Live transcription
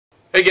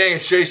Hey gang,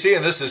 it's JC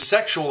and this is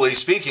Sexually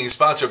Speaking,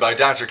 sponsored by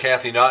Dr.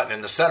 Kathy Naughton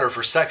and the Center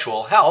for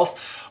Sexual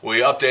Health.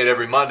 We update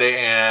every Monday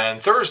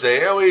and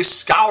Thursday, and we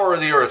scour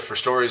the earth for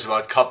stories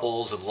about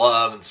couples and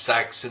love and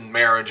sex and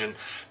marriage and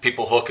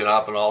people hooking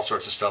up and all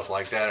sorts of stuff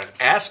like that. And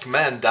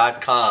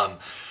AskMen.com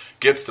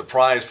gets the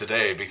prize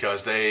today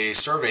because they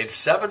surveyed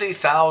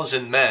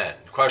 70,000 men,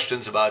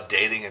 questions about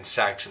dating and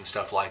sex and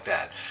stuff like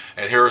that.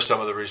 And here are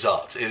some of the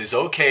results. It is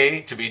okay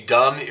to be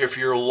dumb if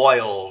you're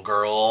loyal,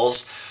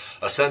 girls.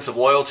 A sense of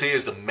loyalty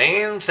is the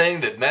main thing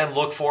that men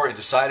look for in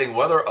deciding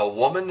whether a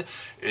woman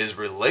is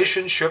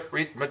relationship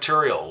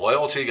material.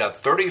 Loyalty got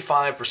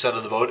 35%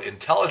 of the vote.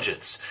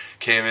 Intelligence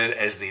came in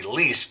as the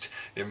least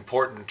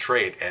important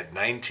trait at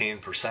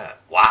 19%.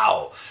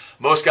 Wow.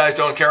 Most guys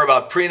don't care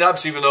about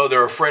prenups even though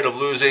they're afraid of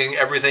losing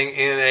everything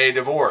in a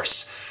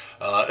divorce.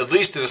 At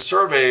least in a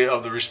survey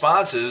of the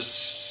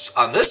responses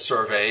on this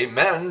survey,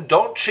 men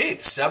don't cheat.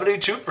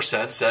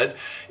 72% said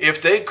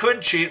if they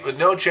could cheat with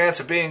no chance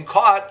of being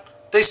caught,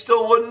 they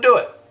still wouldn't do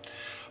it.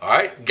 All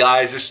right,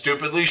 guys are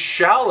stupidly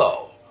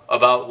shallow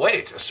about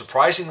weight. A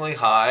surprisingly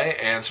high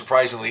and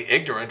surprisingly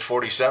ignorant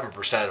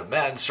 47% of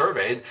men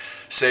surveyed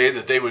say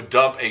that they would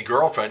dump a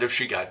girlfriend if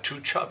she got too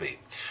chubby.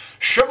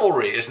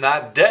 Chivalry is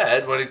not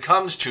dead when it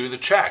comes to the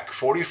check.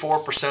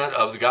 44%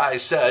 of the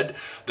guys said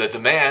that the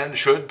man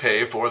should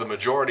pay for the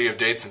majority of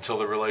dates until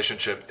the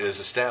relationship is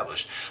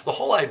established. The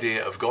whole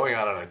idea of going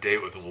out on a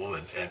date with a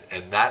woman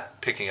and not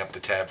picking up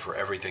the tab for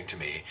everything to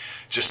me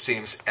just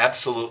seems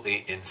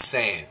absolutely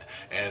insane.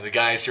 And the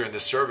guys here in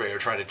this survey are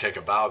trying to take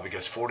a bow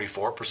because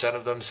 44%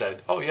 of them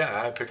said, oh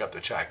yeah, I pick up the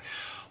check.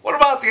 What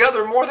about the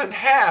other more than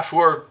half who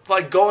are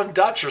like going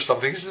Dutch or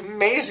something? This is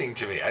amazing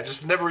to me. I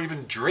just never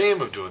even dream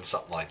of doing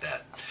something like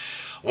that.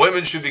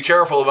 Women should be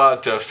careful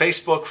about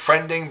Facebook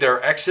friending their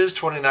exes.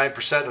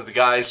 29% of the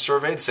guys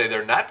surveyed say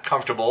they're not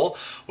comfortable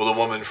with a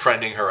woman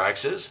friending her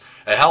exes.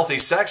 A healthy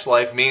sex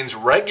life means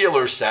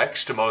regular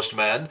sex to most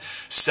men.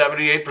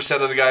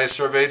 78% of the guys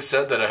surveyed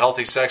said that a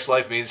healthy sex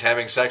life means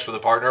having sex with a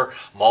partner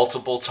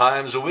multiple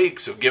times a week.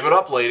 So give it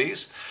up,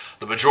 ladies.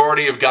 The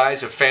majority of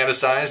guys have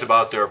fantasized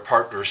about their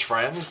partner's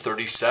friends,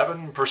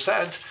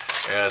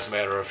 37%, as a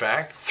matter of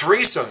fact.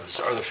 Threesomes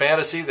are the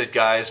fantasy that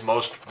guys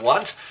most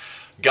want.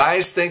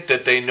 Guys think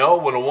that they know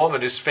when a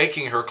woman is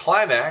faking her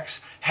climax.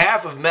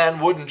 Half of men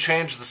wouldn't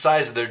change the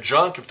size of their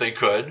junk if they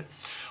could.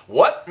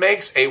 What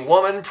makes a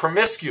woman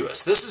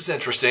promiscuous? This is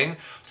interesting.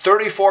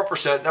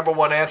 34%, number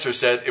one answer,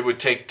 said it would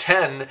take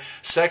 10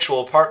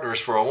 sexual partners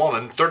for a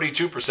woman.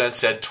 32%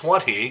 said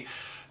 20.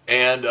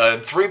 And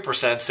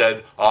 3%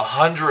 said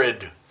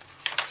 100.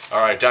 All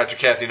right, Dr.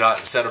 Kathy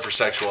Naughton, Center for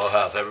Sexual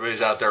Health.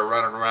 Everybody's out there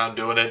running around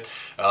doing it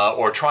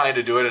or trying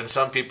to do it, and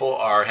some people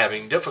are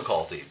having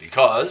difficulty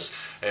because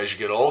as you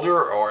get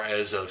older or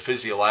as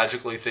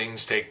physiologically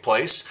things take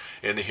place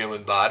in the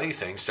human body,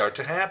 things start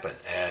to happen.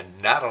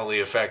 And not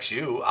only affects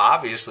you,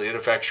 obviously it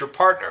affects your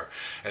partner.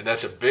 And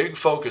that's a big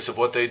focus of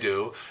what they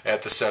do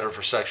at the Center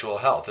for Sexual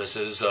Health. This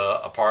is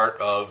a part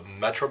of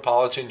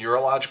Metropolitan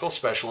Urological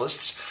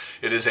Specialists.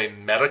 It is a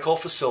medical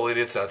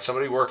facility. It's not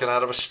somebody working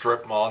out of a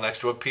strip mall next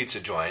to a pizza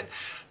joint.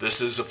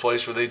 This is a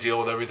place where they deal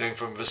with everything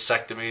from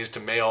vasectomies to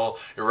male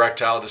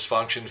erectile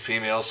dysfunction,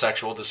 female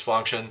sexual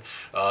dysfunction,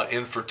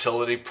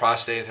 infertility,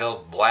 prostate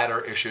health,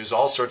 bladder issues,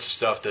 all sorts of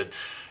stuff that,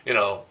 you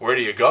know, where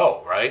do you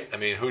go, right? I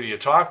mean, who do you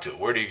talk to?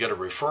 Where do you get a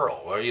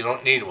referral? Well, you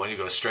don't need one. You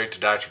go straight to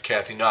Dr.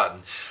 Kathy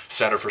Naughton,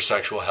 Center for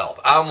Sexual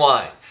Health.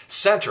 Online,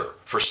 Center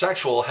for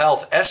Sexual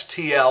Health,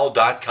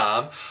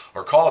 STL.com,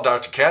 or call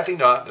Dr. Kathy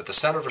Naughton at the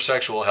Center for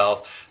Sexual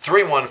Health,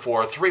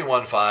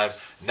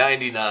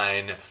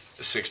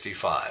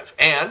 314-315-9965.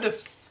 And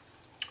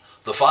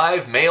the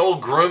 5 male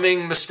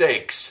grooming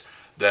mistakes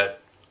that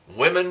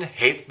women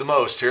hate the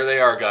most. Here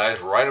they are,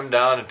 guys. Write them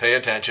down and pay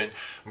attention.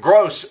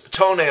 Gross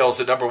toenails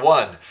at number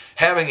 1.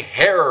 Having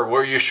hair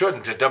where you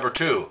shouldn't at number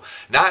 2.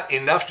 Not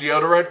enough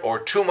deodorant or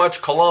too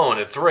much cologne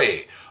at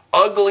 3.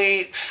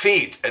 Ugly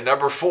feet at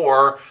number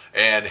 4.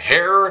 And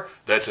hair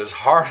that's as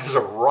hard as a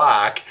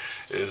rock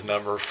is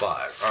number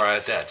 5. All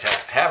right, that's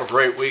have a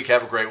great week.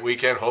 Have a great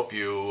weekend. Hope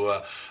you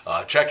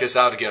check us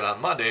out again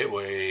on Monday.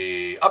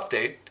 We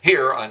update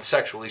here on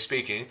Sexually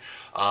Speaking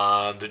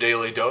on the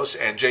Daily Dose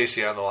and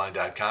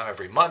jcontheline.com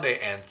every Monday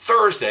and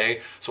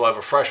Thursday. So I have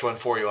a fresh one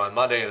for you on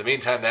Monday. In the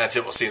meantime, that's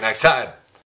it. We'll see you next time.